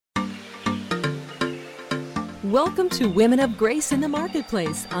Welcome to Women of Grace in the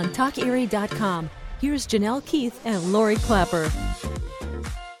Marketplace on TalkErie.com. Here's Janelle Keith and Lori Clapper.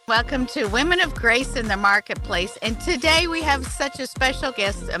 Welcome to Women of Grace in the Marketplace. And today we have such a special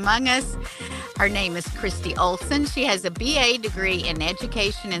guest among us. Her name is Christy Olson. She has a BA degree in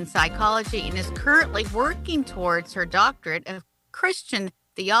education and psychology and is currently working towards her doctorate of Christian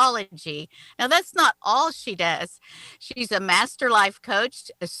theology. Now, that's not all she does. She's a master life coach,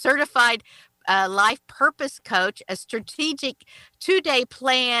 a certified life purpose coach, a strategic two-day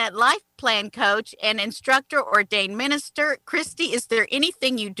life plan coach, and instructor, ordained minister. Christy, is there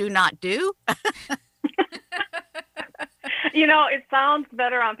anything you do not do? You know, it sounds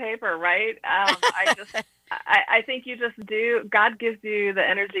better on paper, right? I think you just do. God gives you the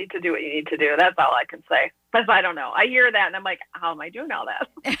energy to do what you need to do. That's all I can say. Because I don't know. I hear that and I'm like, how am I doing all that?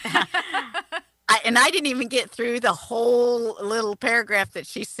 I didn't even get through the whole little paragraph that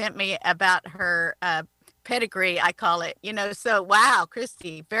she sent me about her pedigree, I call it. So wow,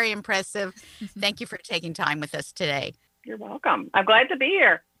 Christy, very impressive. Thank you for taking time with us today. You're welcome. I'm glad to be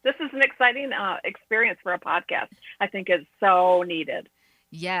here. This is an exciting experience for a podcast. I think it's so needed.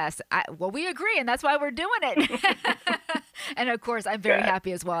 Yes. We agree, and that's why we're doing it. And, of course, I'm very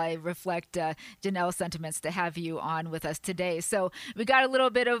happy as well. I reflect Janelle's sentiments to have you on with us today. So we got a little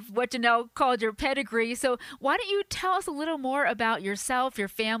bit of what Janelle called your pedigree. So why don't you tell us a little more about yourself, your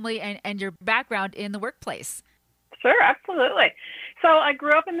family, and your background in the workplace? Sure, absolutely. So I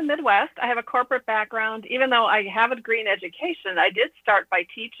grew up in the Midwest. I have a corporate background. Even though I have a degree in education, I did start by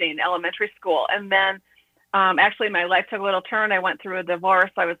teaching elementary school. And then actually, my life took a little turn. I went through a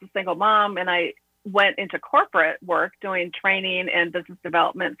divorce. I was a single mom, and I went into corporate work doing training and business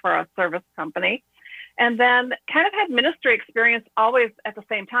development for a service company. And then kind of had ministry experience always at the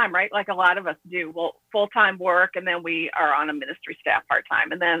same time, right? Like a lot of us do. Well, full-time work, and then we are on a ministry staff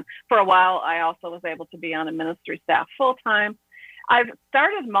part-time. And then for a while, I also was able to be on a ministry staff full-time. I've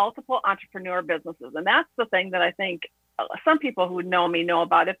started multiple entrepreneur businesses, and that's the thing that I think some people who know me know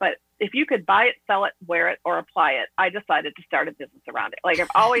about it, but if you could buy it, sell it, wear it, or apply it, I decided to start a business around it. Like I've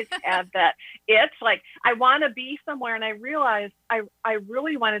always had that itch, like I want to be somewhere. And I realized I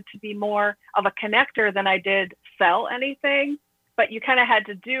really wanted to be more of a connector than I did sell anything. But you kind of had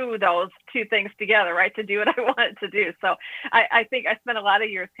to do those two things together, right, to do what I wanted to do. So I think I spent a lot of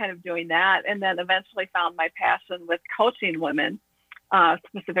years kind of doing that, and then eventually found my passion with coaching women,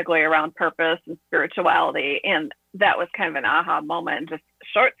 specifically around purpose and spirituality. And that was kind of an aha moment. Just a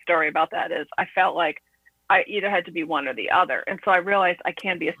short story about that is I felt like I either had to be one or the other. And so I realized I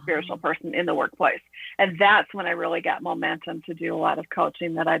can be a spiritual person in the workplace. And that's when I really got momentum to do a lot of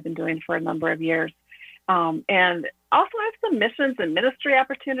coaching that I've been doing for a number of years. And also I have some missions and ministry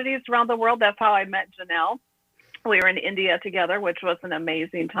opportunities around the world. That's how I met Janelle. We were in India together, which was an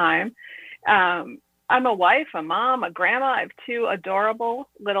amazing time. I'm a wife, a mom, a grandma. I have two adorable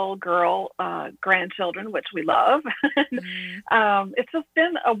little girl grandchildren, which we love. It's just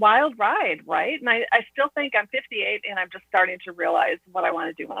been a wild ride, right? And I still think I'm 58 and I'm just starting to realize what I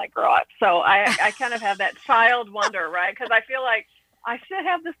want to do when I grow up. So I kind of have that child wonder, right? Because I feel like I should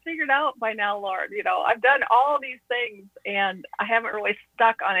have this figured out by now, Lord. I've done all these things and I haven't really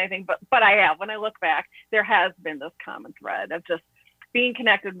stuck on anything, but I have. When I look back, there has been this common thread of just being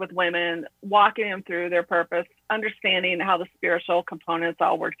connected with women, walking them through their purpose, understanding how the spiritual components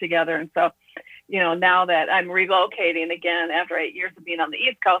all work together. And so, now that I'm relocating again after 8 years of being on the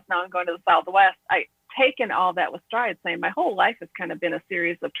East Coast, now I'm going to the Southwest, I've taken all that with stride, saying my whole life has kind of been a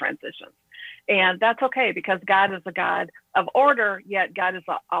series of transitions. And that's okay, because God is a God of order, yet God is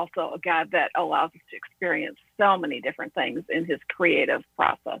also a God that allows us to experience so many different things in his creative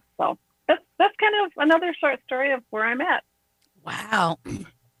process. So that's kind of another short story of where I'm at. Wow.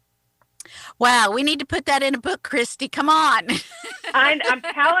 Wow. We need to put that in a book, Christy. Come on. I'm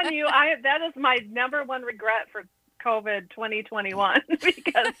telling you, that is my number one regret for COVID 2021,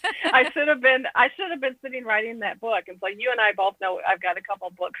 because I should have been sitting writing that book. And so you and I both know I've got a couple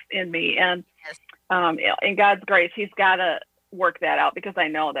of books in me, and in God's grace, he's got to work that out, because I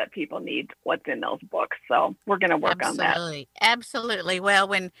know that people need what's in those books. So we're going to work on that. Absolutely. Well,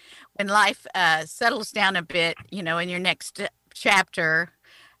 when life settles down a bit, in your next chapter,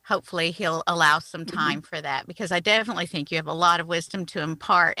 hopefully he'll allow some time for that, because I definitely think you have a lot of wisdom to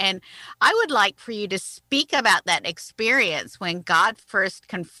impart. And I would like for you to speak about that experience when God first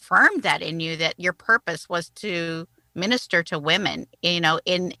confirmed that in you, that your purpose was to minister to women, in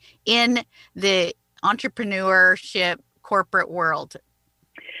the entrepreneurship corporate world.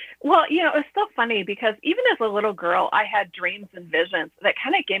 Well, it's so funny, because even as a little girl, I had dreams and visions that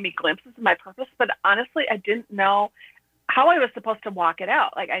kind of gave me glimpses of my purpose. But honestly, I didn't know how I was supposed to walk it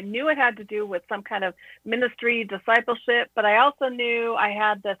out. Like, I knew it had to do with some kind of ministry discipleship, but I also knew I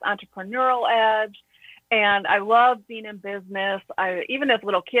had this entrepreneurial edge, and I loved being in business. Even as a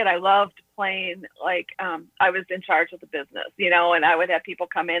little kid, I loved playing, like, I was in charge of the business, and I would have people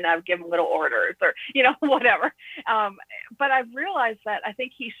come in, I would give them little orders or, whatever. But I realized that I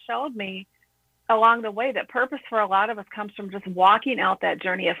think he showed me along the way that purpose for a lot of us comes from just walking out that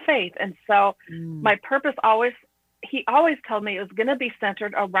journey of faith. And so my purpose he always told me it was going to be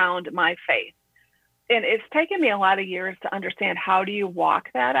centered around my faith. And it's taken me a lot of years to understand, how do you walk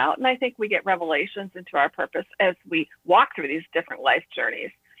that out? And I think we get revelations into our purpose as we walk through these different life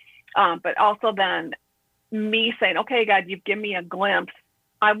journeys. But also then me saying, okay, God, you've given me a glimpse.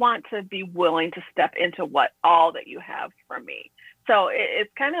 I want to be willing to step into all that you have for me. So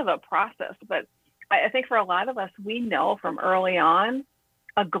it's kind of a process, but I think for a lot of us, we know from early on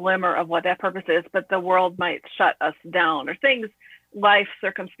a glimmer of what that purpose is, but the world might shut us down, or life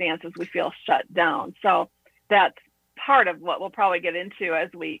circumstances we feel shut down. So that's part of what we'll probably get into as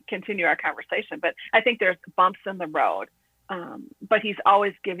we continue our conversation. But I think there's bumps in the road, but he's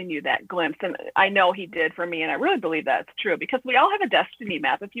always giving you that glimpse. And I know he did for me, and I really believe that's true, because we all have a destiny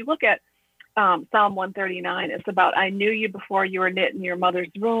map. If you look at Psalm 139, it's about, I knew you before you were knit in your mother's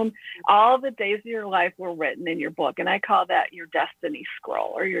womb. All the days of your life were written in your book. And I call that your destiny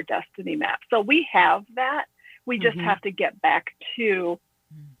scroll, or your destiny map. So we have that. We just have to get back to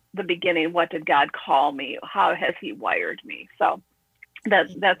the beginning. What did God call me? How has he wired me? So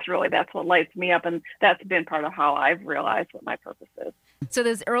that's what lights me up. And that's been part of how I've realized what my purpose is. So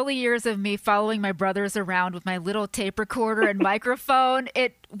those early years of me following my brothers around with my little tape recorder and microphone,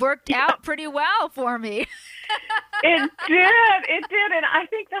 it worked out pretty well for me. It did. And I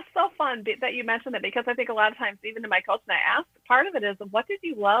think that's so fun that you mentioned it, because I think a lot of times, even in my coaching, I ask, part of it is, what did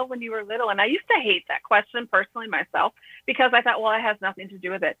you love when you were little? And I used to hate that question personally myself, because I thought, well, it has nothing to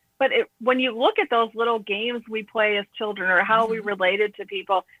do with it. But when you look at those little games we play as children, or how we related to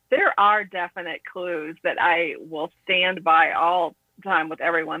people, there are definite clues that I will stand by all time with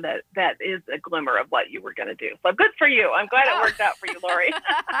everyone, that is a glimmer of what you were going to do. So good for you. I'm glad it worked out for you, Lori.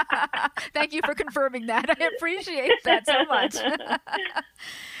 Thank you for confirming that. I appreciate that so much.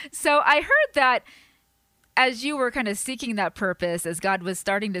 So I heard that as you were kind of seeking that purpose, as God was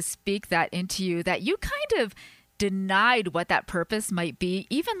starting to speak that into you, that you kind of denied what that purpose might be,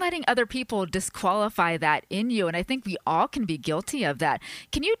 even letting other people disqualify that in you. And I think we all can be guilty of that.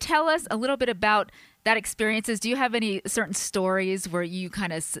 Can you tell us a little bit about that experiences? Do you have any certain stories where you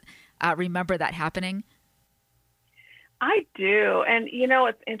kind of remember that happening? I do. And,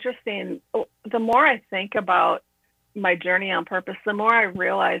 it's interesting. The more I think about my journey on purpose, the more I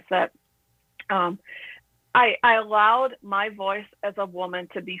realize that I allowed my voice as a woman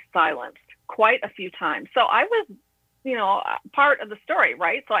to be silenced quite a few times. So I was, part of the story,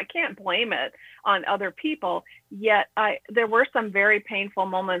 right? So I can't blame it on other people. Yet there were some very painful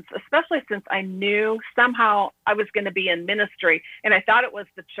moments, especially since I knew somehow I was going to be in ministry, and I thought it was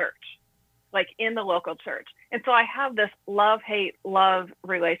the church, like in the local church. And so I have this love-hate love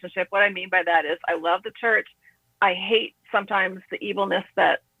relationship. What I mean by that is, I love the church. I hate sometimes the evilness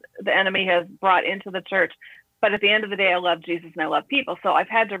that the enemy has brought into the church. But at the end of the day, I love Jesus and I love people. So I've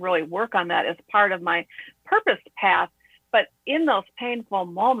had to really work on that as part of my purpose path. But in those painful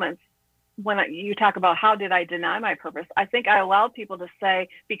moments, when you talk about how did I deny my purpose, I think I allowed people to say,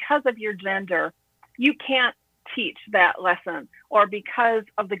 because of your gender, you can't teach that lesson, or because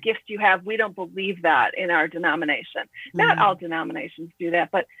of the gifts you have, we don't believe that in our denomination. Not all denominations do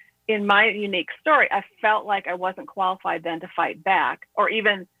that, but in my unique story, I felt like I wasn't qualified then to fight back, or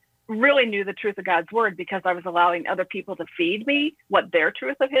even really knew the truth of God's word, because I was allowing other people to feed me what their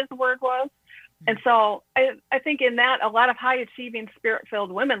truth of his word was. And so I think in that, a lot of high achieving,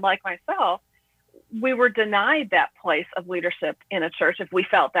 spirit-filled women like myself, we were denied that place of leadership in a church if we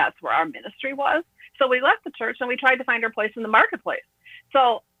felt that's where our ministry was. So we left the church and we tried to find our place in the marketplace.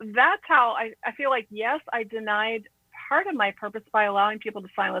 So that's how I feel like, yes, I denied part of my purpose by allowing people to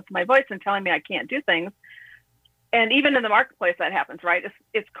silence my voice and telling me I can't do things. And even in the marketplace, that happens, right?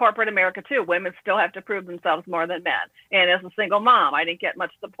 It's corporate America too. Women still have to prove themselves more than men. And as a single mom, I didn't get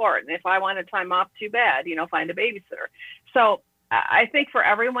much support. And if I wanted time off, too bad, find a babysitter. So I think for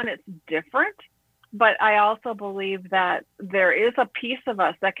everyone, it's different. But I also believe that there is a piece of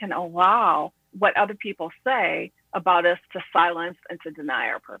us that can allow what other people say about us to silence and to deny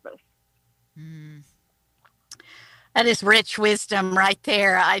our purpose. That is rich wisdom right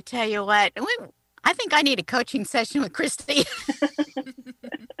there. I tell you what, I think I need a coaching session with Christy.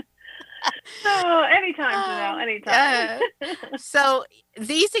 Oh, anytime, Janelle, anytime. So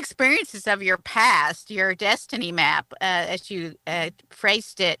these experiences of your past, your destiny map, as you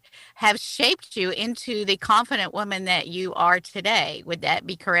phrased it, have shaped you into the confident woman that you are today. Would that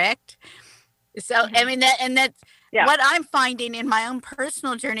be correct? So, I mean, that's what I'm finding in my own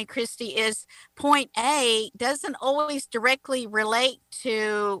personal journey, Christy, is point A doesn't always directly relate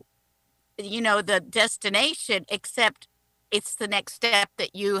to, the destination, except it's the next step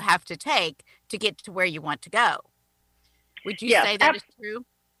that you have to take to get to where you want to go. Would you say that is true?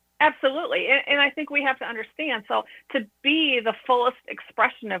 Absolutely. And I think we have to understand. So to be the fullest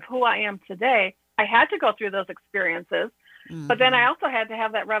expression of who I am today, I had to go through those experiences. Mm-hmm. But then I also had to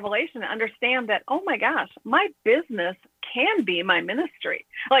have that revelation and understand that, oh my gosh, my business can be my ministry.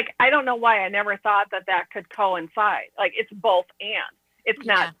 Like, I don't know why I never thought that could coincide. Like, it's both and. It's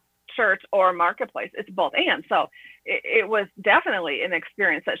not church or marketplace. It's both and. So it was definitely an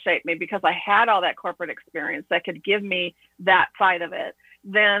experience that shaped me because I had all that corporate experience that could give me that side of it.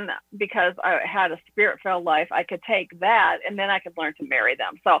 Then because I had a spirit-filled life, I could take that and then I could learn to marry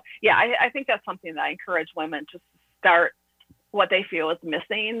them. So yeah, I think that's something that I encourage women to start what they feel is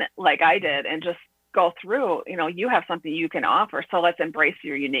missing, like I did, and just go through, you have something you can offer. So let's embrace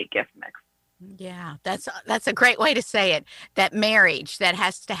your unique gift mix. Yeah, that's a great way to say it. That marriage that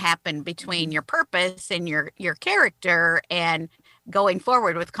has to happen between your purpose and your character, and going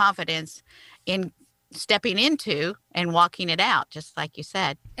forward with confidence in stepping into and walking it out, just like you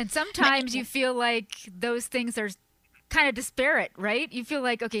said. And sometimes you feel like those things are kind of disparate, right? You feel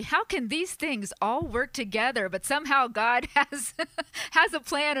like, okay, how can these things all work together? But somehow God has a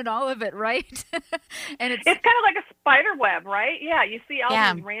plan in all of it, right? And it's kind of like a spider web, right? Yeah, you see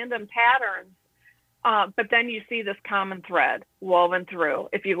all these random patterns, but then you see this common thread woven through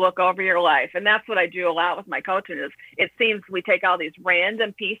if you look over your life. And that's what I do a lot with my coaching is it seems we take all these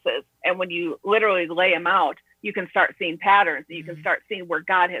random pieces, and when you literally lay them out, you can start seeing patterns. You can start seeing where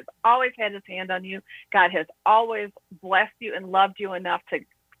God has always had his hand on you. God has always blessed you and loved you enough to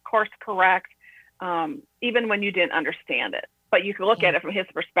course correct, even when you didn't understand it. But you can look at it from his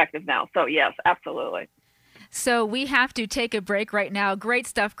perspective now. So yes, absolutely. So we have to take a break right now. Great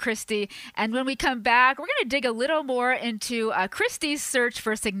stuff, Christy. And when we come back, we're going to dig a little more into Christy's search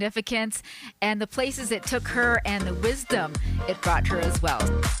for significance and the places it took her and the wisdom it brought her as well.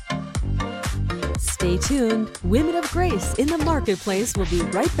 Stay tuned. Women of Grace in the Marketplace will be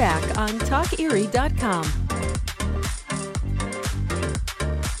right back on TalkErie.com.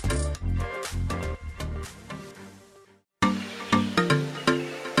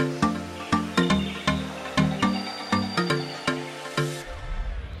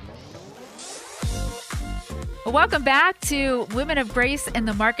 Welcome back to Women of Grace in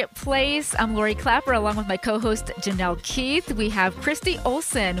the Marketplace. I'm Lori Clapper along with my co-host Janelle Keith. We have Christy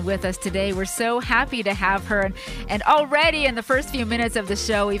Olson with us today. We're so happy to have her. And already in the first few minutes of the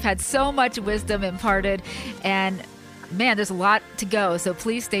show, we've had so much wisdom imparted. And man, there's a lot to go. So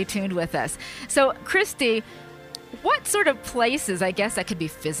please stay tuned with us. So Christy, what sort of places, I guess that could be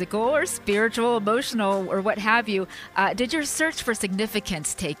physical or spiritual, emotional, or what have you, did your search for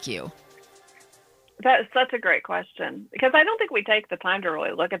significance take you? That is such a great question because I don't think we take the time to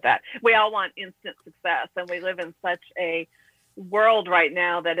really look at that. We all want instant success, and we live in such a world right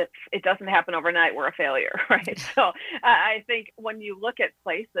now that it doesn't happen overnight. We're a failure, right? So I think when you look at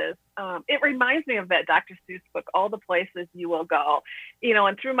places, it reminds me of that Dr. Seuss book, All the Places You Will Go.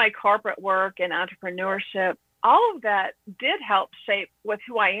 And through my corporate work and entrepreneurship, all of that did help shape with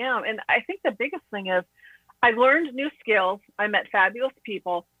who I am. And I think the biggest thing is I learned new skills. I met fabulous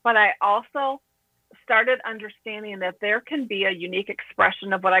people, but I also started understanding that there can be a unique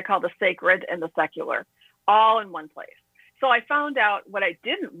expression of what I call the sacred and the secular, all in one place. So I found out what I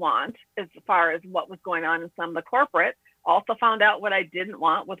didn't want as far as what was going on in some of the corporate, also found out what I didn't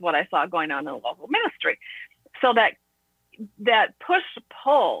want with what I saw going on in the local ministry. So that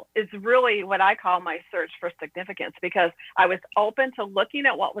push-pull is really what I call my search for significance, because I was open to looking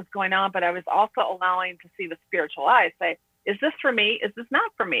at what was going on, but I was also allowing to see the spiritual eyes, say, is this for me? Is this not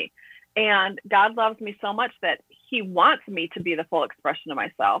for me? And God loves me so much that he wants me to be the full expression of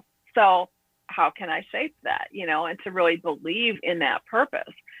myself. So how can I shape that, and to really believe in that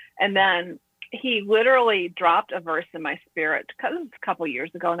purpose? And then he literally dropped a verse in my spirit, because it's a couple of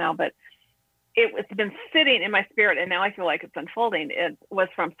years ago now, but it's been sitting in my spirit, and now I feel like it's unfolding. It was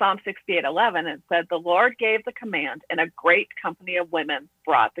from Psalm 68:11. It said, the Lord gave the command, and a great company of women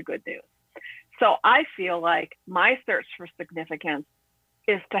brought the good news. So I feel like my search for significance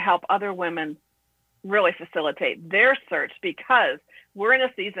is to help other women really facilitate their search, because we're in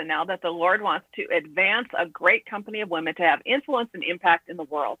a season now that the Lord wants to advance a great company of women to have influence and impact in the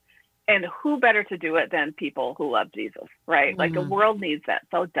world. And who better to do it than people who love Jesus, right? Like the world needs that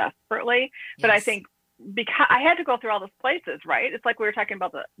so desperately. But I think because I had to go through all those places, right? It's like we were talking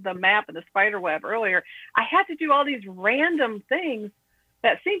about the map and the spider web earlier. I had to do all these random things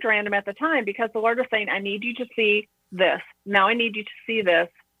that seemed random at the time because the Lord was saying, I need you to see this. Now I need you to see this.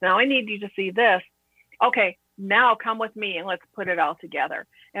 Now I need you to see this. Okay, now come with me and let's put it all together.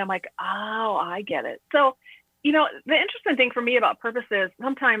 And I'm like, oh, I get it. So, you know, the interesting thing for me about purpose is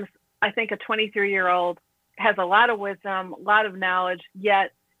sometimes I think a 23-year-old has a lot of wisdom, a lot of knowledge,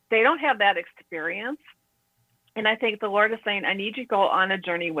 yet they don't have that experience. And I think the Lord is saying, I need you to go on a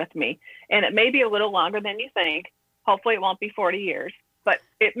journey with me. And it may be a little longer than you think. Hopefully it won't be 40 years, but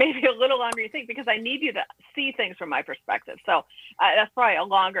it may be a little longer than you think because I need you to see things from my perspective. So that's probably a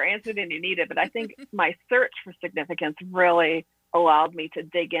longer answer than you needed. But I think my search for significance really allowed me to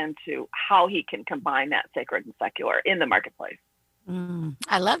dig into how he can combine that sacred and secular in the marketplace.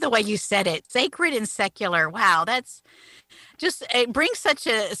 I love the way you said it. Sacred and secular. Wow. That's just, it brings such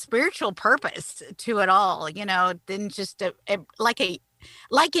a spiritual purpose to it all, you know, than just like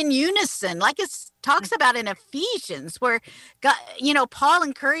in unison, like it talks about in Ephesians, where God, you know, Paul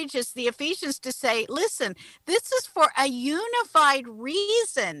encourages the Ephesians to say, listen, this is for a unified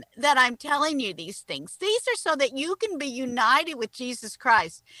reason that I'm telling you these things. These are so that you can be united with Jesus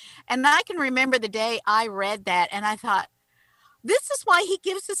Christ. And I can remember the day I read that and I thought, this is why he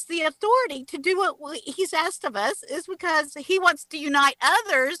gives us the authority to do what he's asked of us, is because he wants to unite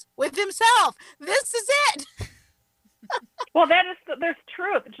others with himself. This is it. Well, there's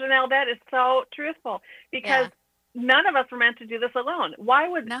truth, Janelle. That is so truthful because none of us were meant to do this alone. Why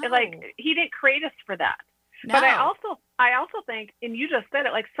would like he didn't create us for that? No. But I also think, and you just said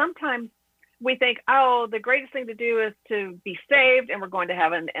it, like sometimes we think, oh, the greatest thing to do is to be saved and we're going to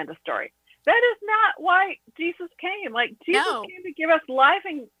heaven, end of story. That is not why Jesus came. Like Jesus came to give us life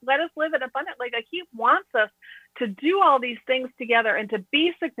and let us live it abundantly. Like he wants us to do all these things together and to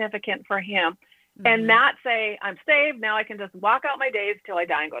be significant for him and not say, I'm saved. Now I can just walk out my days till I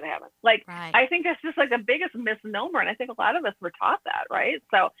die and go to heaven. Like, I think that's just like the biggest misnomer. And I think a lot of us were taught that, right?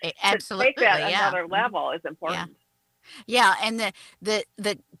 So absolutely, to take that another level is important. Yeah, and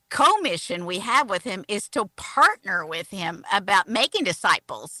the co-mission we have with him is to partner with him about making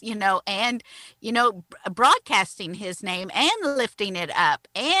disciples, you know, and, you know, broadcasting his name and lifting it up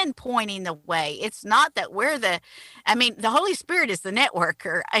and pointing the way. It's not that we're the Holy Spirit is the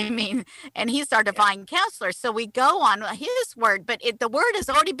networker. I mean, and he's our divine counselor. So we go on his word, but the word has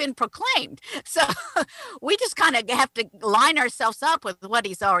already been proclaimed. So we just kind of have to line ourselves up with what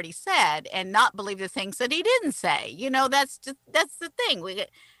he's already said and not believe the things that he didn't say. You know, that's the thing. We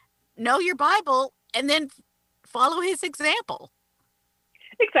know your Bible and then follow his example.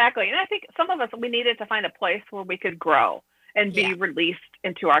 Exactly. And I think some of us, we needed to find a place where we could grow and be released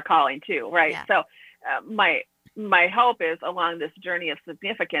into our calling too. Right. Yeah. So my hope is along this journey of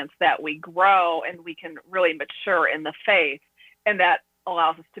significance that we grow and we can really mature in the faith, and that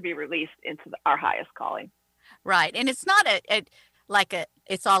allows us to be released into our highest calling. Right. And it's not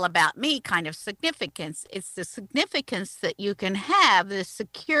it's all about me kind of significance. It's the significance that you can have, the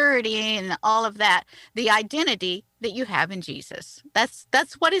security and all of that, the identity that you have in Jesus.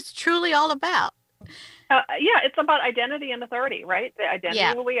 That's what it's truly all about. It's about identity and authority, right? The identity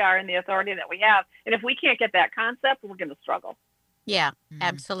of who we are and the authority that we have. And if we can't get that concept, we're going to struggle. Yeah,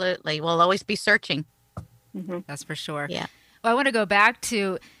 absolutely. We'll always be searching. That's for sure. Yeah. Well, I want to go back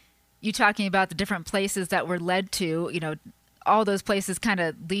to you talking about the different places that we're led to, you know, all those places kind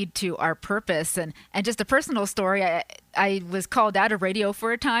of lead to our purpose. And just a personal story, I was called out of radio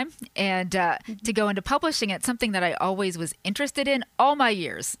for a time and to go into publishing. It's something that I always was interested in all my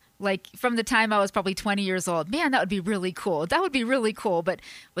years. Like from the time I was probably 20 years old, man, that would be really cool. That would be really cool, but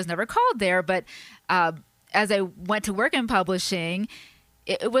was never called there. But as I went to work in publishing,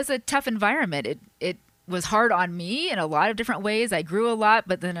 it was a tough environment. It was hard on me in a lot of different ways. I grew a lot,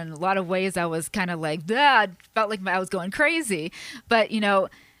 but then in a lot of ways I was kind of like, felt like I was going crazy. But, you know,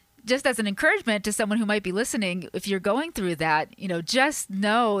 just as an encouragement to someone who might be listening, if you're going through that, you know, just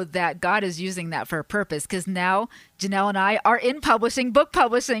know that God is using that for a purpose, because now Janelle and I are in publishing, book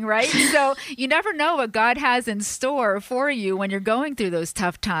publishing, right? So you never know what God has in store for you when you're going through those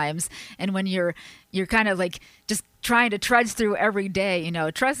tough times and when you're kind of like just trying to trudge through every day. You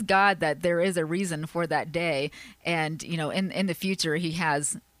know, trust God that there is a reason for that day. And, you know, in the future, he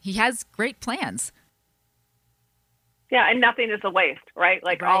has great plans. Yeah, and nothing is a waste, right?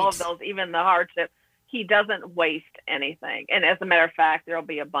 Like all of those, even the hardship, he doesn't waste anything. And as a matter of fact, there'll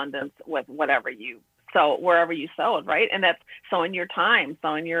be abundance with whatever you So wherever you sowed, right? And that's sowing your time,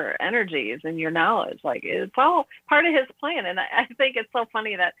 sowing your energies and your knowledge. Like, it's all part of his plan. And I think it's so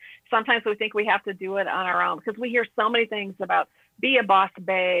funny that sometimes we think we have to do it on our own, because we hear so many things about be a boss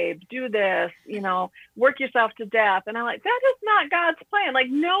babe, do this, work yourself to death. And I'm like, that is not God's plan. Like,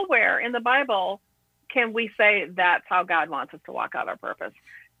 nowhere in the Bible can we say that's how God wants us to walk out our purpose.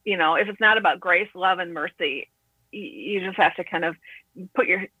 If it's not about grace, love, and mercy, you just have to kind of put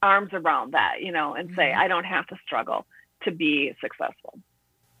your arms around that, and say, I don't have to struggle to be successful.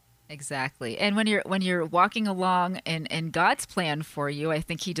 Exactly. And when you're walking along in God's plan for you, I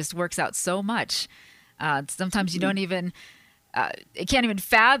think he just works out so much. Sometimes you don't even, it can't even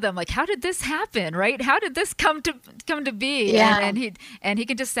fathom, like, how did this happen, right? How did this come to be? Yeah. And he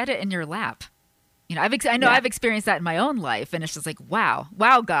can just set it in your lap. I've experienced that in my own life, and it's just like, wow,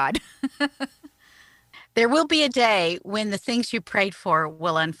 God. There will be a day when the things you prayed for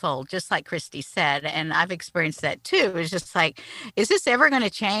will unfold, just like Christy said. And I've experienced that too. It's just like, is this ever going to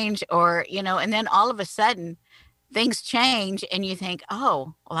change? Or, and then all of a sudden things change and you think,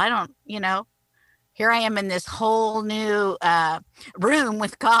 oh, well, I don't, here I am in this whole new room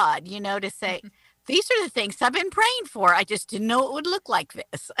with God, to say, these are the things I've been praying for. I just didn't know it would look like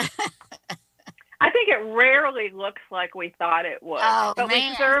this. I think it rarely looks like we thought it would. Oh, but man.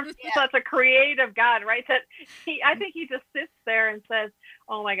 we serve such a creative God, right? That I think he just sits there and says,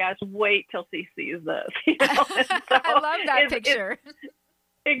 oh my gosh, wait till she sees this. So I love that picture.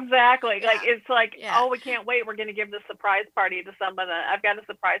 Exactly. Yeah. Like, it's like, Yeah. oh, we can't wait. We're going to give this surprise party to someone. I've got a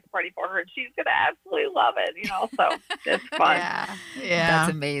surprise party for her, and she's going to absolutely love it, so it's fun. Yeah.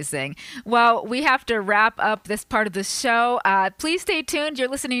 That's amazing. Well, we have to wrap up this part of the show. Please stay tuned. You're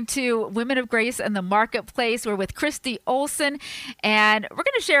listening to Women of Grace in the Marketplace. We're with Christy Olson, and we're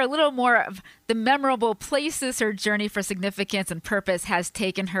going to share a little more of the memorable places her journey for significance and purpose has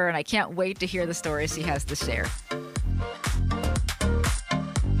taken her, and I can't wait to hear the stories she has to share.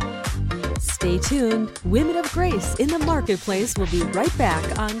 Stay tuned. Women of Grace in the Marketplace will be right back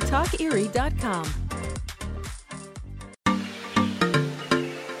on TalkErie.com.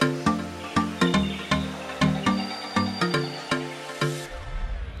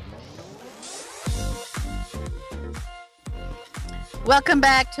 Welcome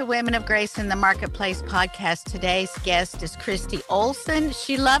back to Women of Grace in the Marketplace podcast. Today's guest is Christy Olson.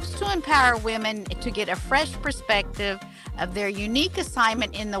 She loves to empower women to get a fresh perspective of their unique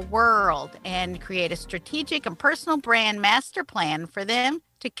assignment in the world and create a strategic and personal brand master plan for them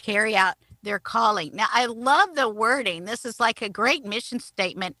to carry out their calling. Now, I love the wording. This is like a great mission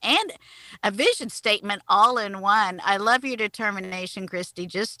statement and a vision statement all in one. I love your determination, Christy,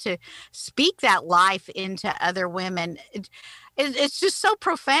 just to speak that life into other women. It's just so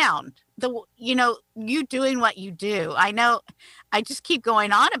profound. You doing what you do. I know I just keep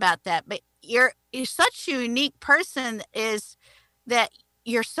going on about that, but you're such a unique person, is that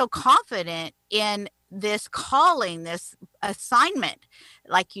you're so confident in this calling, this assignment,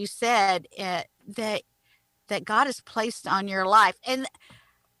 like you said, that God has placed on your life. And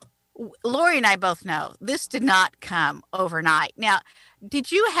Lori and I both know this did not come overnight. Now,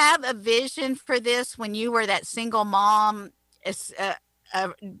 did you have a vision for this when you were that single mom,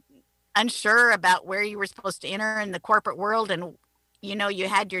 unsure about where you were supposed to enter in the corporate world, and you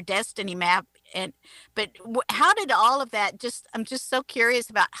had your destiny map, but how did all of that I'm just so curious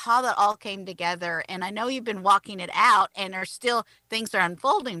about how that all came together. And I know you've been walking it out and things are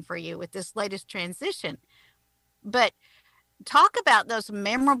unfolding for you with this latest transition, but talk about those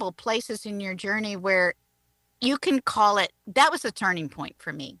memorable places in your journey where you can call it, that was a turning point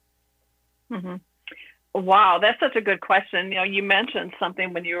for me. Mm-hmm. Wow, that's such a good question. You mentioned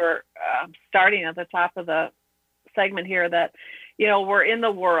something when you were starting at the top of the segment here that, we're in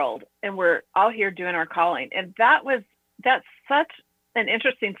the world and we're all here doing our calling. And that's such an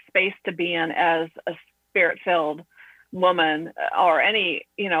interesting space to be in as a spirit-filled woman, or any,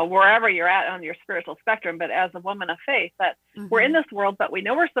 wherever you're at on your spiritual spectrum, but as a woman of faith, that we're in this world, but we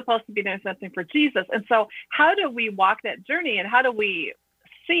know we're supposed to be doing something for Jesus. And so how do we walk that journey, and how do we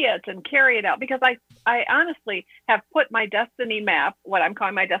see it and carry it out? Because I honestly have put my destiny map, what I'm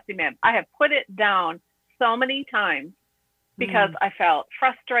calling my destiny map, I have put it down so many times because I felt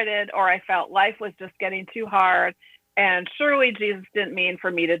frustrated, or I felt life was just getting too hard. And surely Jesus didn't mean for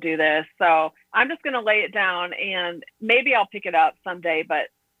me to do this. So I'm just going to lay it down, and maybe I'll pick it up someday, but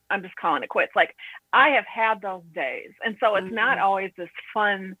I'm just calling it quits. Like, I have had those days. And so it's not always this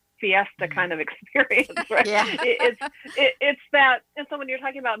fun fiesta kind of experience, right? Yeah. It's that. And so when you're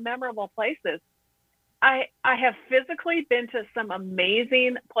talking about memorable places, I have physically been to some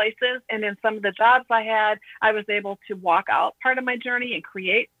amazing places, and in some of the jobs I had, I was able to walk out part of my journey and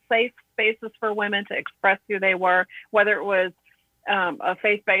create safe spaces for women to express who they were, whether it was a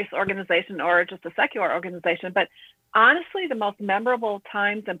faith-based organization or just a secular organization. But honestly, the most memorable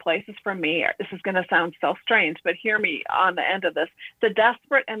times and places for me, this is going to sound so strange, but hear me on the end of this, the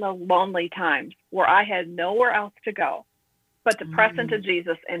desperate and the lonely times where I had nowhere else to go but to press into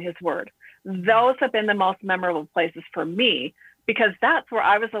Jesus and his word. Those have been the most memorable places for me, because that's where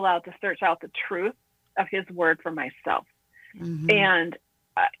I was allowed to search out the truth of his word for myself. And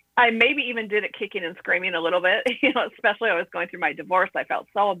I maybe even did it kicking and screaming a little bit, especially I was going through my divorce. I felt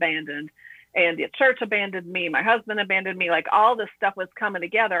so abandoned, and the church abandoned me. My husband abandoned me. Like, all this stuff was coming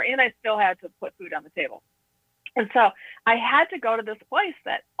together, and I still had to put food on the table. And so I had to go to this place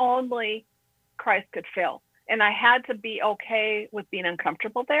that only Christ could fill. And I had to be okay with being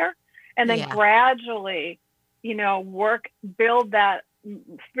uncomfortable there. And then gradually, build that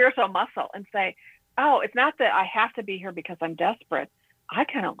spiritual muscle and say, oh, it's not that I have to be here because I'm desperate. I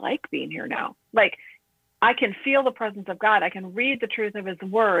kind of like being here now. Like, I can feel the presence of God. I can read the truth of his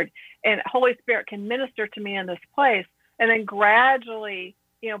word, and Holy Spirit can minister to me in this place. And then gradually,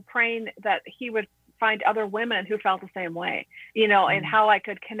 praying that he would find other women who felt the same way, and how I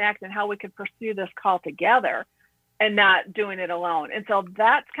could connect and how we could pursue this call together and not doing it alone. And so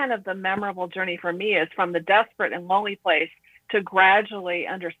that's kind of the memorable journey for me, is from the desperate and lonely place to gradually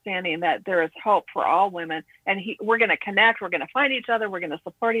understanding that there is hope for all women, and we're going to connect, we're going to find each other, we're going to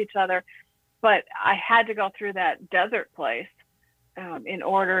support each other. But I had to go through that desert place in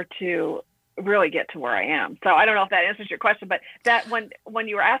order to really get to where I am. So I don't know if that answers your question, but that when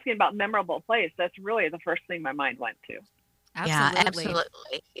you were asking about memorable place, that's really the first thing my mind went to. Absolutely.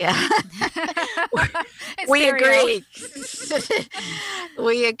 Yeah. We agree.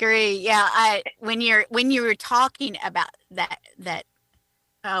 We agree. Yeah. When you were talking about that,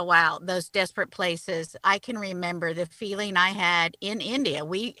 oh wow, those desperate places, I can remember the feeling I had in India.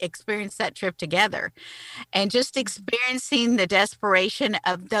 We experienced that trip together, and just experiencing the desperation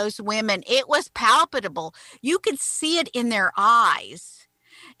of those women. It was palpable. You could see it in their eyes,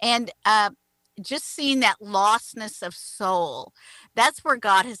 and just seeing that lostness of soul. That's where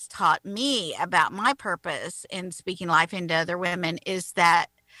God has taught me about my purpose in speaking life into other women, is that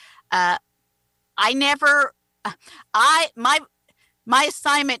my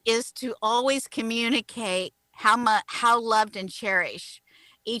assignment is to always communicate how loved and cherished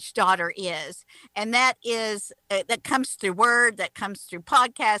each daughter is. And that is, that comes through word, that comes through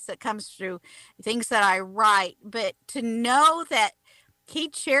podcasts, that comes through things that I write. But to know that he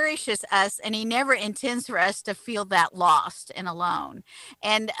cherishes us, and he never intends for us to feel that lost and alone.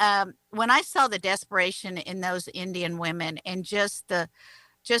 And when I saw the desperation in those Indian women, and just the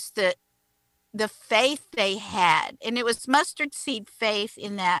faith they had, and it was mustard seed faith,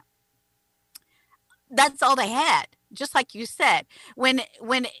 in that that's all they had. Just like you said, when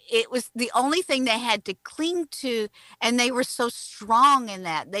it was the only thing they had to cling to, and they were so strong in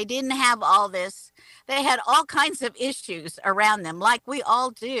that. They didn't have all this. They had all kinds of issues around them, like we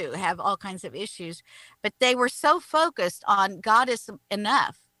all do have all kinds of issues, but they were so focused on God is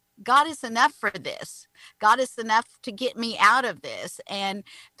enough. God is enough for this. God is enough to get me out of this. And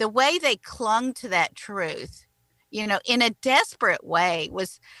the way they clung to that truth, in a desperate way,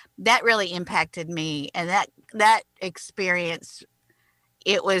 that really impacted me. And that experience,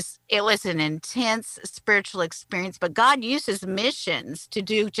 it was an intense spiritual experience. But God uses missions to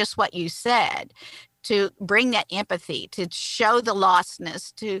do just what you said, to bring that empathy, to show the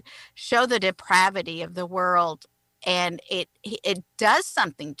lostness, to show the depravity of the world. And it does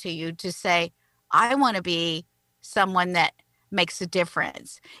something to you to say, I want to be someone that makes a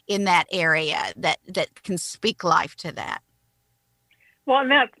difference in that area, that can speak life to that. Well,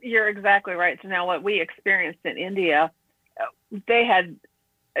 and you're exactly right, Janelle. What we experienced in India, they had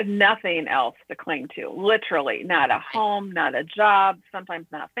nothing else to cling to, literally, not a home, not a job, sometimes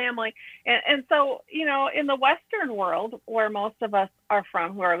not family. And so, in the Western world, where most of us are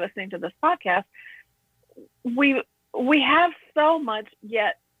from who are listening to this podcast, we have so much,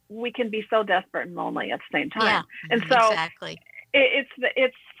 yet we can be so desperate and lonely at the same time. Yeah, and so exactly.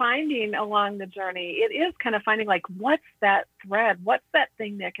 It's finding along the journey. It is kind of finding, like, what's that thread? What's that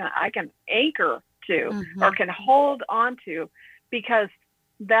thing that I can anchor to, or can hold on to, because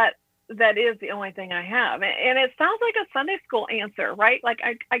that is the only thing I have. And it sounds like a Sunday school answer, right? Like,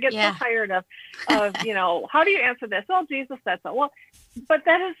 I get so tired of how do you answer this? Well, Jesus said so. Well, but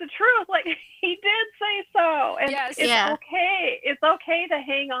that is the truth. Like, he did say so. And it's okay. It's okay to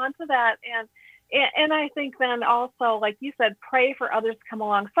hang on to that And I think then also, like you said, pray for others to come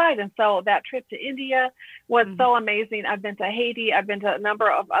alongside. And so that trip to India was so amazing. I've been to Haiti. I've been to a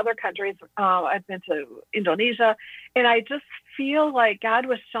number of other countries. I've been to Indonesia. And I just feel like God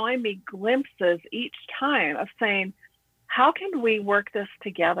was showing me glimpses each time of saying, how can we work this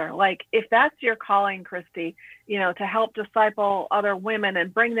together? Like, if that's your calling, Christy, to help disciple other women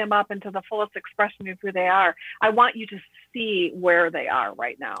and bring them up into the fullest expression of who they are, I want you to see where they are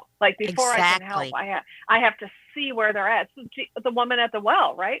right now. Like, before Exactly. I can help, I have to see where they're at. So the woman at the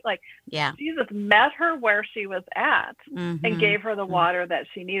well, right? Like, Yeah. Jesus met her where she was at and gave her the water that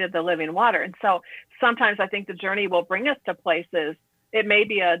she needed, the living water. And so sometimes I think the journey will bring us to places. It may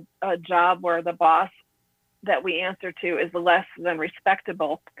be a job where the boss that we answer to is less than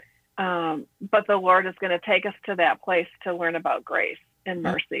respectable. But the Lord is going to take us to that place to learn about grace and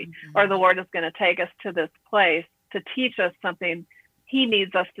mercy, or the Lord is going to take us to this place to teach us something he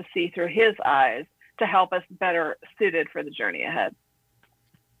needs us to see through his eyes to help us better suited for the journey ahead.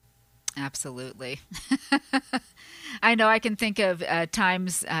 Absolutely. I know I can think of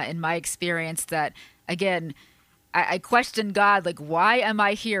times in my experience that, again, I questioned God, like, why am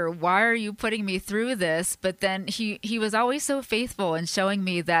I here? Why are you putting me through this? But then he was always so faithful in showing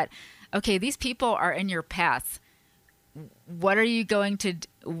me that, okay, these people are in your path. What are you going to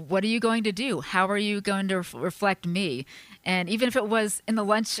do? How are you going to reflect me? And even if it was in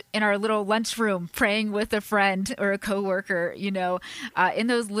our little lunchroom, praying with a friend or a coworker, in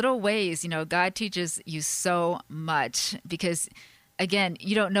those little ways, God teaches you so much, because again,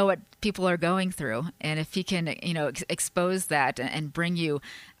 you don't know what people are going through. And if he can, expose that and bring you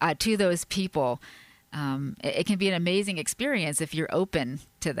to those people, it can be an amazing experience if you're open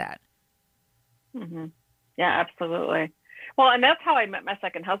to that. Mm-hmm. Yeah, absolutely. Well, and that's how I met my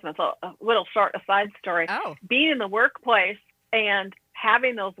second husband. So a little short aside story. Oh. Being in the workplace and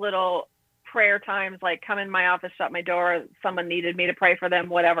having those little prayer times, like come in my office, shut my door, someone needed me to pray for them,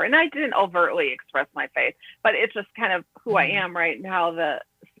 whatever. And I didn't overtly express my faith, but it's just kind of who I am, right? And how the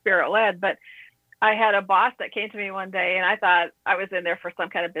Spirit led. But I had a boss that came to me one day, and I thought I was in there for some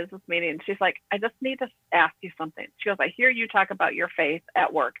kind of business meeting. And she's like, I just need to ask you something. She goes, I hear you talk about your faith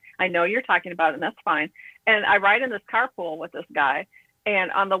at work. I know you're talking about it, and that's fine. And I ride in this carpool with this guy,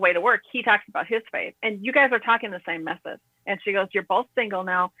 and on the way to work, he talks about his faith. And you guys are talking the same message. And she goes, you're both single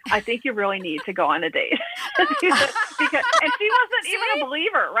now. I think you really need to go on a date. And she wasn't even a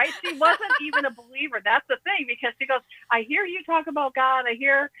believer, right? She wasn't even a believer. That's the thing, because she goes, I hear you talk about God. I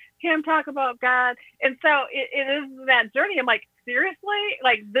hear him talk about God. And so it is that journey. I'm like, seriously?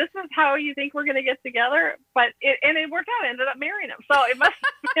 Like, this is how you think we're going to get together? But it worked out. I ended up marrying him. So it must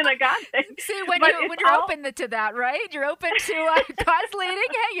have been a God thing. See, when you're open to that, right? You're open to God's leading.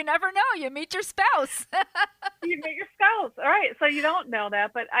 Hey, you never know. You meet your spouse. You meet your spouse. All right. So you don't know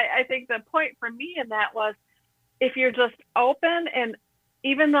that. But I think the point for me in that was, if you're just open, and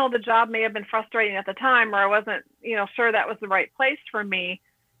even though the job may have been frustrating at the time, or I wasn't, sure that was the right place for me,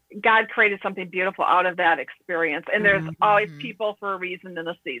 God created something beautiful out of that experience. And there's always people for a reason in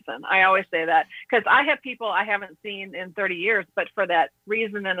a season. I always say that, because I have people I haven't seen in 30 years, but for that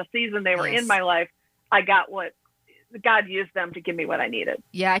reason in a season they were in my life, I got what God used them to give me what I needed.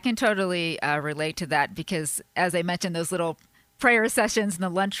 Yeah, I can totally relate to that, because as I mentioned, those little prayer sessions in the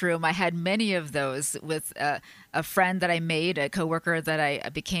lunchroom, I had many of those with a friend that I made, a coworker that I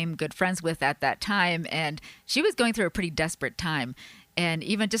became good friends with at that time. And she was going through a pretty desperate time. And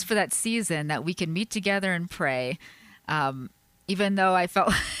even just for that season that we could meet together and pray, even though I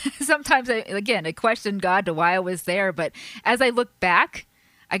felt sometimes, I questioned God to why I was there. But as I look back,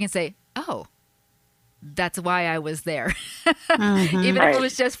 I can say, oh, that's why I was there. Even if it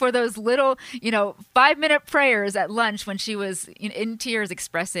was just for those little, 5-minute prayers at lunch when she was in tears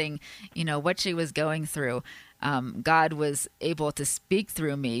expressing, what she was going through. God was able to speak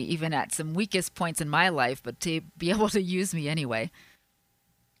through me, even at some weakest points in my life, but to be able to use me anyway.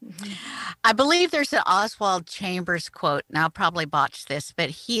 I believe there's an Oswald Chambers quote, and I'll probably botch this,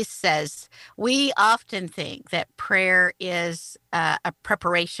 but he says, we often think that prayer is a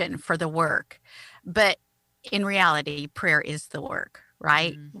preparation for the work, but in reality, prayer is the work,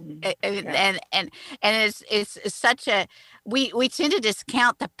 right? And it's such a, we tend to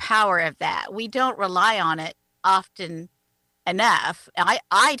discount the power of that. We don't rely on it often enough.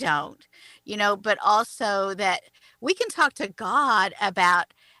 I don't, but also that we can talk to God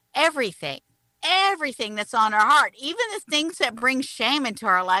about everything that's on our heart, even the things that bring shame into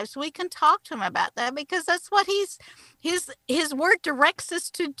our lives. We can talk to him about that, because that's what his word directs us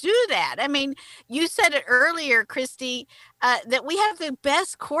to do that. I mean, you said it earlier, Christy, that we have the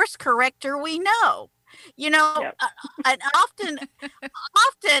best course corrector we know. Yep. And often,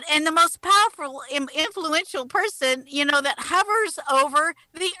 and the most powerful, influential person, that hovers over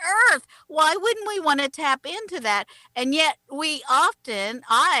the earth. Why wouldn't we want to tap into that? And yet we often,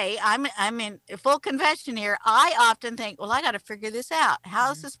 I'm in full confession here. I often think, well, I got to figure this out.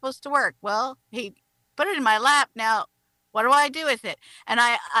 How is this supposed to work? Well, he put it in my lap. Now, what do I do with it? And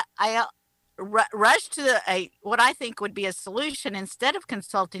I rush to what I think would be a solution instead of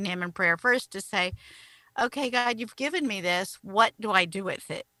consulting him in prayer first to say, okay, God, you've given me this. What do I do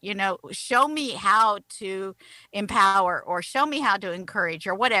with it? Show me how to empower, or show me how to encourage,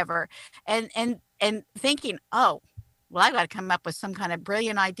 or whatever. And thinking, oh, well, I got to come up with some kind of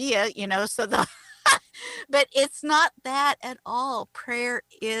brilliant idea, but it's not that at all. Prayer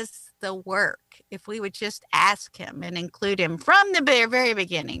is the work. If we would just ask him and include him from the very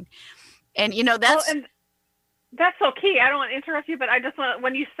beginning. And, and that's so key. I don't want to interrupt you, but I just want,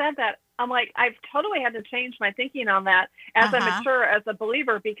 when you said that, I'm like, I've totally had to change my thinking on that as I mature as a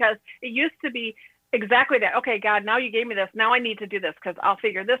believer, because it used to be exactly that. Okay, God, now you gave me this. Now I need to do this because I'll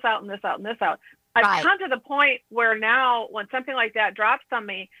figure this out and this out and this out. I've come to the point where now when something like that drops on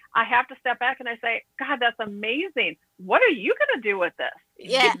me, I have to step back and I say, God, that's amazing. What are you going to do with this?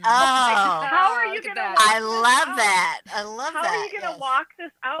 Yeah. How are you going to? I love that. I love that. How are you going to walk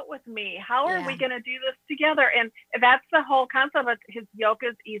this out with me? How are we going to do this together? And that's the whole concept of his yoke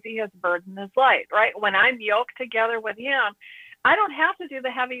is easy, his burden is light, right? When I'm yoked together with him, I don't have to do the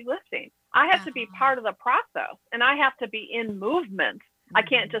heavy lifting. I have to be part of the process, and I have to be in movement. I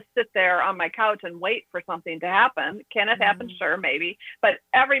can't just sit there on my couch and wait for something to happen. Can it happen? Sure, maybe. But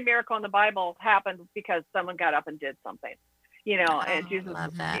every miracle in the Bible happened because someone got up and did something. And Jesus,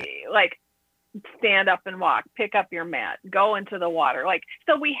 like, stand up and walk, pick up your mat, go into the water. Like,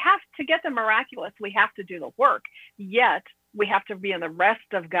 so we have to get the miraculous. We have to do the work. Yet we have to be in the rest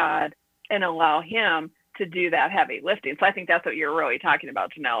of God and allow him to do that heavy lifting. So I think that's what you're really talking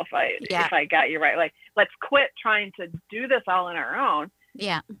about, Janelle, if I got you right. Like, let's quit trying to do this all on our own.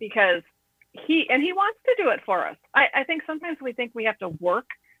 Yeah. Because he wants to do it for us. I think sometimes we think we have to work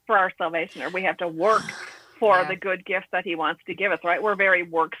for our salvation, or we have to work for the good gifts that he wants to give us, right? We're very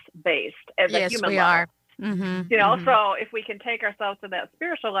works based as a human level. Are. So if we can take ourselves to that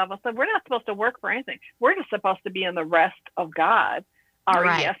spiritual level, so we're not supposed to work for anything. We're just supposed to be in the rest of God,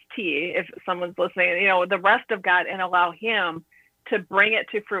 R-E-S-T, if someone's listening, the rest of God, and allow him to bring it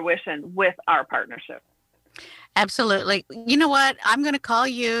to fruition with our partnership. Absolutely. You know what? I'm going to call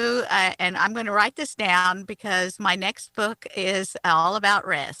you and I'm going to write this down, because my next book is all about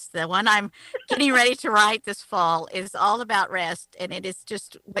rest. The one I'm getting ready to write this fall is all about rest. And it is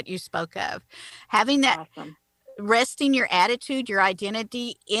just what you spoke of. Having that, resting your attitude, your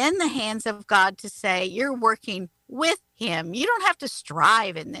identity in the hands of God to say you're working with him. You don't have to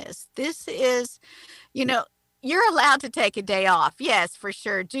strive in this. This is, you're allowed to take a day off. Yes, for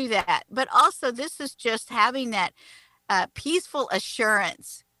sure. Do that. But also, this is just having that peaceful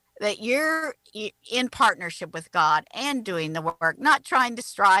assurance that you're in partnership with God and doing the work, not trying to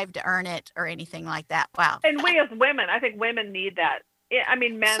strive to earn it or anything like that. Wow. And we as women, I think women need that. I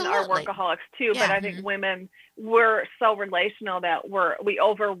mean, men are workaholics too, but I think women, we're so relational that we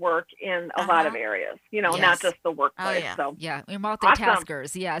overwork in a lot of areas, not just the workplace. So we're multitaskers.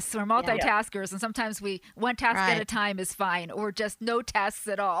 Awesome. Yes, we're multitaskers, and sometimes one task at a time is fine, or just no tasks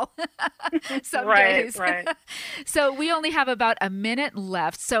at all. Some days. Right. So we only have about a minute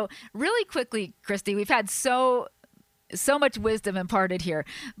left. So really quickly, Christy, we've had so much wisdom imparted here,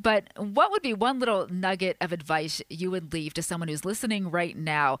 but what would be one little nugget of advice you would leave to someone who's listening right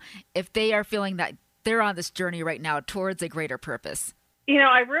now if they are feeling that they're on this journey right now towards a greater purpose?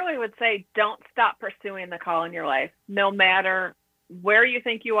 I really would say don't stop pursuing the call in your life, no matter where you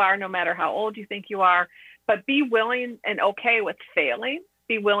think you are, no matter how old you think you are, but be willing and okay with failing,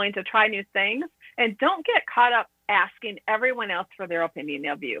 be willing to try new things, and don't get caught up asking everyone else for their opinion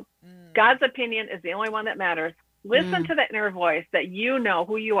of you. God's opinion is the only one that matters. Listen to that inner voice that you know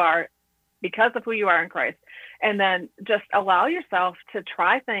who you are because of who you are in Christ. And then just allow yourself to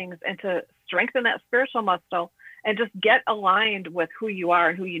try things and to strengthen that spiritual muscle and just get aligned with who you are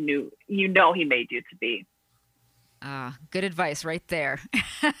and who you know he made you to be. Good advice right there.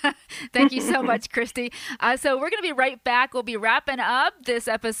 Thank you so much, Christy. So we're going to be right back. We'll be wrapping up this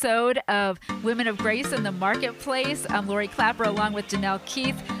episode of Women of Grace in the Marketplace. I'm Lori Clapper along with Janelle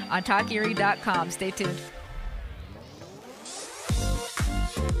Keith on TalkErie.com. Stay tuned.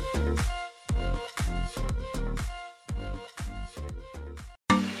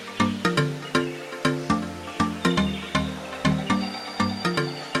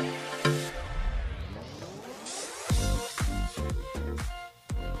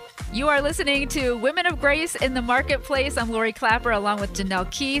 You are listening to Women of Grace in the Marketplace. I'm Lori Clapper along with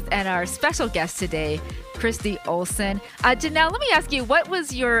Janelle Keith and our special guest today, Christy Olson. Janelle, let me ask you, what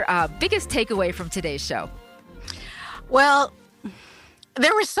was your biggest takeaway from today's show? Well,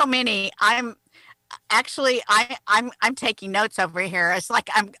 there were so many. I'm taking notes over here. It's like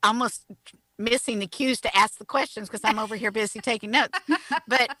I'm almost missing the cues to ask the questions because I'm over here busy taking notes.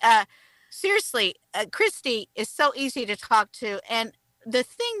 But seriously, Christy is so easy to talk to. And the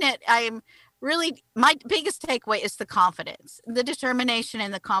thing that my biggest takeaway is the confidence, the determination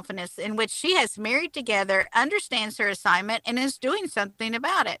and the confidence in which she has married together, understands her assignment, and is doing something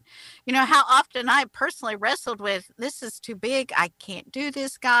about it. You know, how often I personally wrestled with, this is too big. I can't do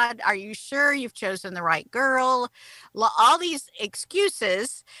this, God. Are you sure you've chosen the right girl? All these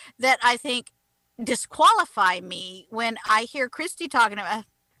excuses that I think disqualify me when I hear Christy talking about,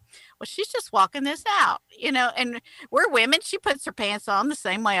 well, she's just walking this out, you know, and we're women. She puts her pants on the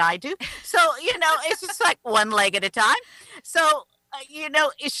same way I do. So, you know, it's just like one leg at a time. So, you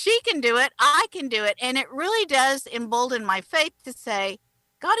know, if she can do it, I can do it. And it really does embolden my faith to say,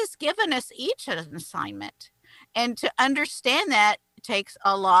 God has given us each an assignment. And to understand that takes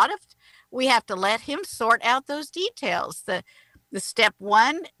a lot of, we have to let him sort out those details. The step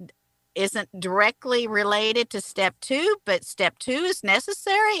one isn't directly related to step two, but step two is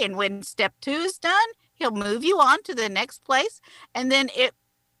necessary. And when step two is done, he'll move you on to the next place. And then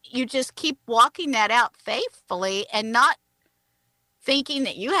you just keep walking that out faithfully and not thinking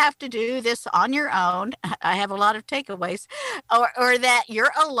that you have to do this on your own. I have a lot of takeaways, or that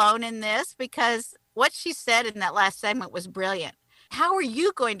you're alone in this, because what she said in that last segment was brilliant. How are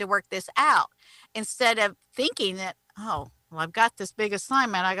you going to work this out? Instead of thinking that, oh, well, I've got this big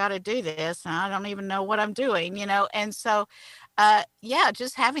assignment. I got to do this. And I don't even know what I'm doing, you know? And so,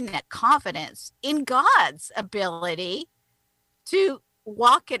 just having that confidence in God's ability to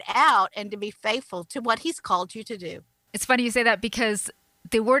walk it out and to be faithful to what he's called you to do. It's funny you say that because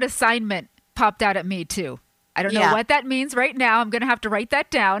the word assignment popped out at me too. I don't know what that means right now. I'm going to have to write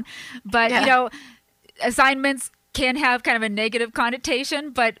that down. But, you know, assignments can have kind of a negative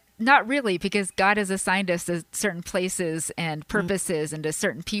connotation, but not really, because God has assigned us to certain places and purposes and to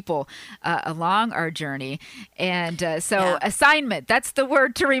certain people along our journey. And assignment, that's the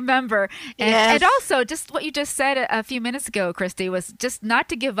word to remember. And also just what you just said a few minutes ago, Christy, was just not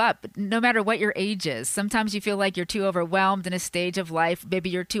to give up, no matter what your age is. Sometimes you feel like you're too overwhelmed in a stage of life.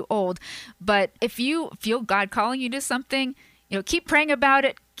 Maybe you're too old. But if you feel God calling you to something, you know, keep praying about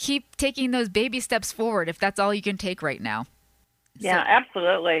it. Keep taking those baby steps forward if that's all you can take right now. Yeah,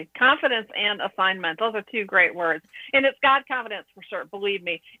 absolutely. Confidence and assignment. Those are two great words. And it's God confidence for sure. Believe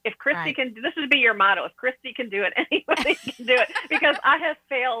me. If Christy can, this would be your motto. If Christy can do it, anybody can do it. Because I have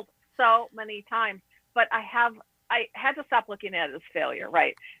failed so many times, but I had to stop looking at it as failure,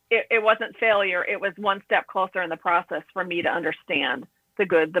 right? It wasn't failure. It was one step closer in the process for me to understand the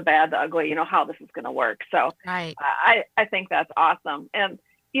good, the bad, the ugly, you know, how this is going to work. So I think that's awesome. And,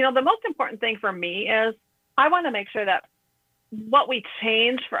 you know, the most important thing for me is I want to make sure that what we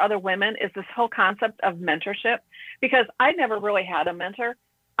change for other women is this whole concept of mentorship, because I never really had a mentor.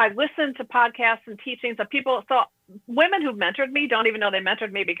 I listened to podcasts and teachings of people. So women who've mentored me don't even know they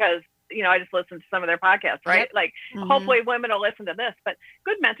mentored me because, you know, I just listened to some of their podcasts, right? Yep. Like hopefully women will listen to this, but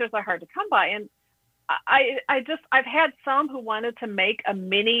good mentors are hard to come by. And I've had some who wanted to make a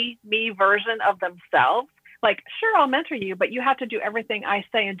mini me version of themselves. Like, sure, I'll mentor you, but you have to do everything I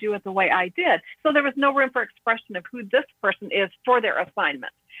say and do it the way I did. So there was no room for expression of who this person is for their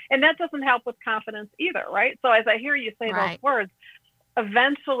assignment. And that doesn't help with confidence either, right? So as I hear you say those words,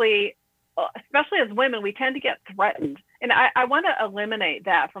 eventually, especially as women, we tend to get threatened. And I want to eliminate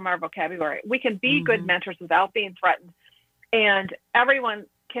that from our vocabulary. We can be good mentors without being threatened. And everyone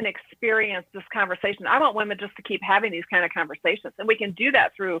can experience this conversation. I want women just to keep having these kind of conversations, and we can do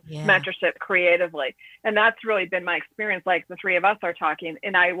that through mentorship creatively. And that's really been my experience. Like the three of us are talking,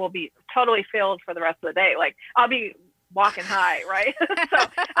 and I will be totally filled for the rest of the day. Like I'll be walking high, right? So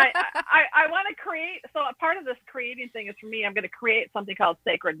I want to create. So a part of this creating thing is for me, I'm going to create something called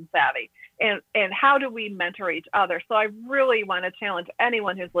Sacred and Savvy. And how do we mentor each other? So I really want to challenge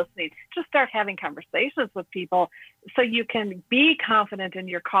anyone who's listening, just start having conversations with people so you can be confident in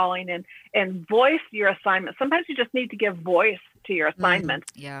your calling and voice your assignment. Sometimes you just need to give voice to your assignment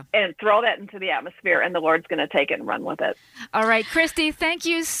and throw that into the atmosphere, and the Lord's going to take it and run with it. All right, Christy, thank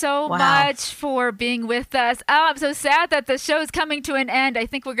you so much for being with us. Oh, I'm so sad that the show's coming to an end. I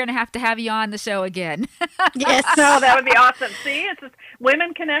think we're going to have you on the show again. Yes. No, that would be awesome. See, it's just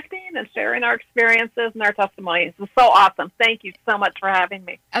women connecting and sharing our experiences and our testimonies. It's so awesome. Thank you so much for having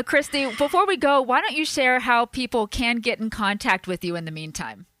me. Christy, before we go, why don't you share how people can get in contact with you in the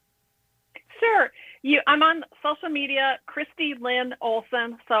meantime? Sure. I'm on social media, Christy Lynn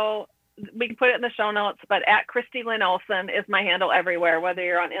Olson. So we can put it in the show notes, but at Christy Lynn Olson is my handle everywhere, whether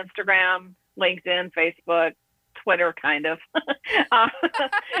you're on Instagram, LinkedIn, Facebook, Twitter, kind of.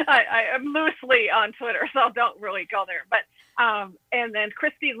 I'm loosely on Twitter, so don't really go there. But and then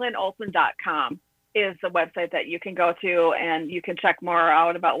ChristyLynnOlson.com is the website that you can go to, and you can check more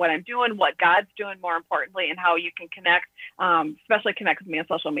out about what I'm doing, what God's doing, more importantly, and how you can connect, especially connect with me on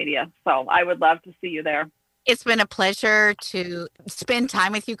social media. So I would love to see you there. It's been a pleasure to spend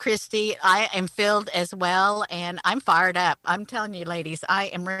time with you, Christy. I am filled as well, and I'm fired up. I'm telling you, ladies, I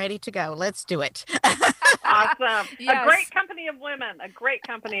am ready to go. Let's do it. Awesome. Yes. A great company of women.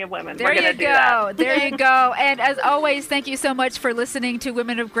 There you go. There you go. And as always, thank you so much for listening to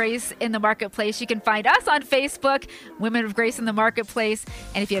Women of Grace in the Marketplace. You can find us on Facebook, Women of Grace in the Marketplace.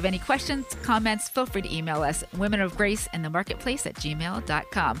 And if you have any questions, comments, feel free to email us,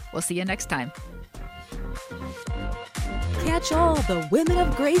 womenofgraceinthemarketplace@gmail.com. We'll see you next time. Catch all the Women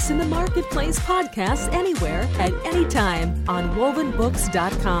of Grace in the Marketplace podcasts anywhere at any time on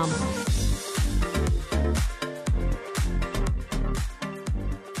wovenbooks.com.